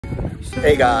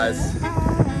Hey guys,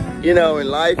 you know, in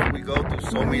life we go through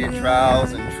so many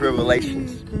trials and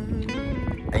tribulations.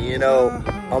 And you know,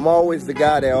 I'm always the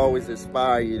guy that always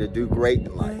inspires you to do great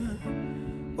in life.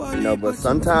 You know, but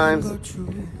sometimes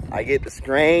I get the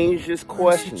strangest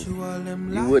questions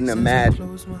you wouldn't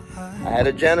imagine. I had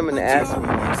a gentleman ask me,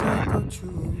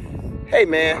 hey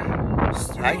man,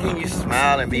 how can you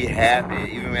smile and be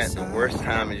happy even at the worst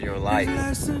time in your life?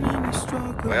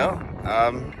 Well,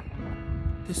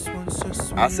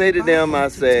 I say to them, I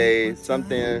say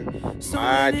something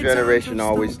my generation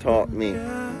always taught me.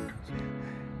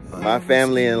 My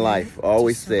family in life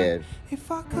always said,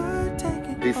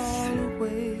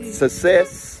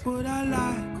 success,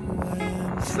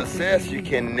 you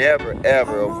can never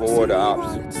ever avoid the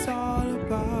obstacles.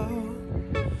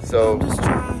 So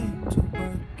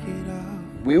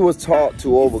we were taught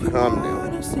to overcome them.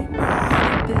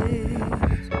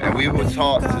 And we were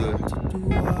taught to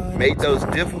make those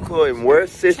difficult and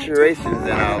worst situations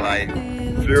in our life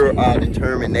through our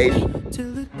determination.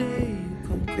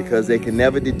 Because they can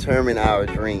never determine our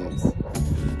dreams.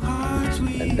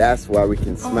 And that's why we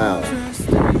can smile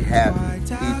and be happy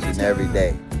each and every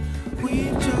day.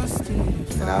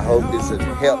 And I hope this will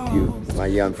help you, my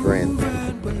young friend,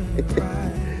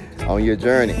 on your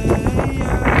journey.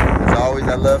 As always,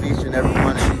 I love each and every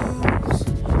one of you.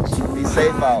 Be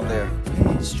safe out there.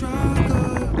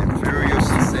 And through your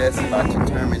success by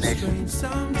determination.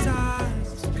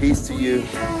 Peace to you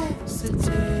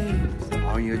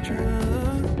on your journey.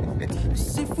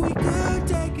 If we could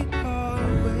take it